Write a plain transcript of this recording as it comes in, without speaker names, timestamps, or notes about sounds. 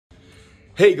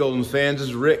Hey Golden fans, this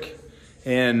is Rick,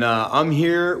 and I'm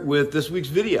here with this week's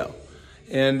video.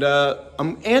 And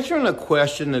I'm answering a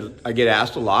question that I get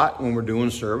asked a lot when we're doing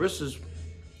service is,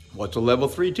 what's a level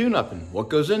 3 tune-up and what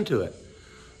goes into it?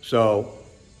 So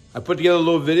I put together a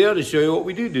little video to show you what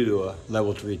we do to a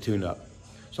level 3 tune-up.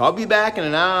 So I'll be back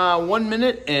in 1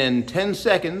 minute and 10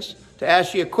 seconds to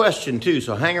ask you a question too.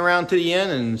 So hang around to the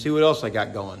end and see what else I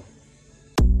got going.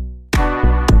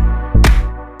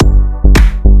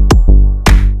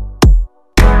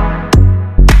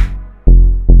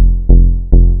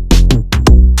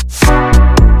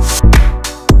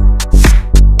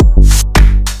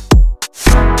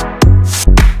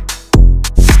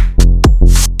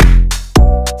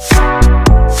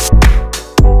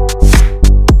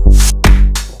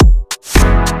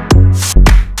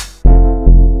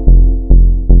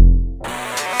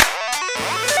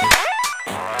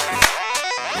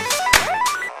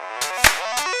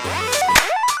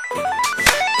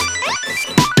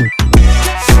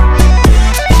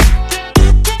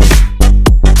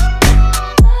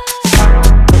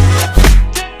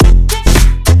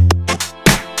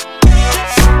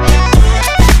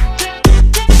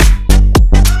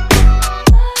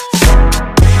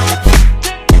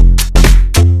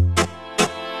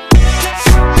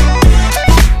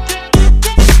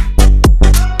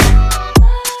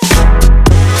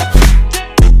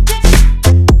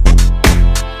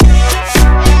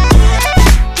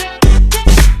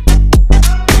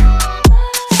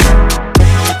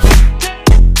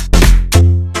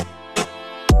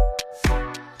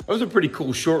 That was a pretty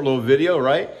cool short little video,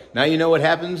 right? Now you know what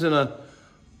happens in a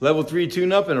level 3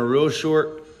 tune-up in a real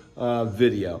short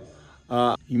video.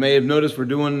 You may have noticed we're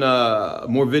doing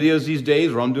more videos these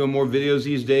days, or I'm doing more videos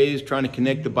these days, trying to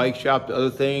connect the bike shop to other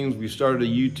things. We started a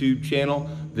YouTube channel.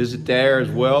 Visit there as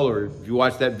well, or if you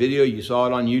watched that video, you saw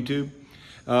it on YouTube.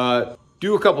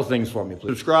 Do a couple things for me, please.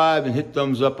 Subscribe and hit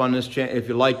thumbs up on this channel. If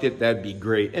you liked it, that'd be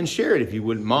great. And share it if you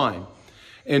wouldn't mind.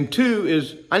 And two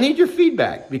is, I need your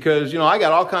feedback because, you know, I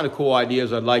got all kind of cool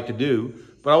ideas I'd like to do,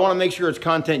 but I want to make sure it's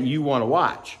content you want to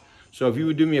watch. So if you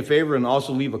would do me a favor and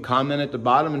also leave a comment at the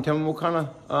bottom and tell me what kind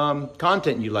of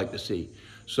content you'd like to see.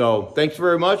 So thanks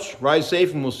very much. Ride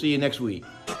safe and we'll see you next week.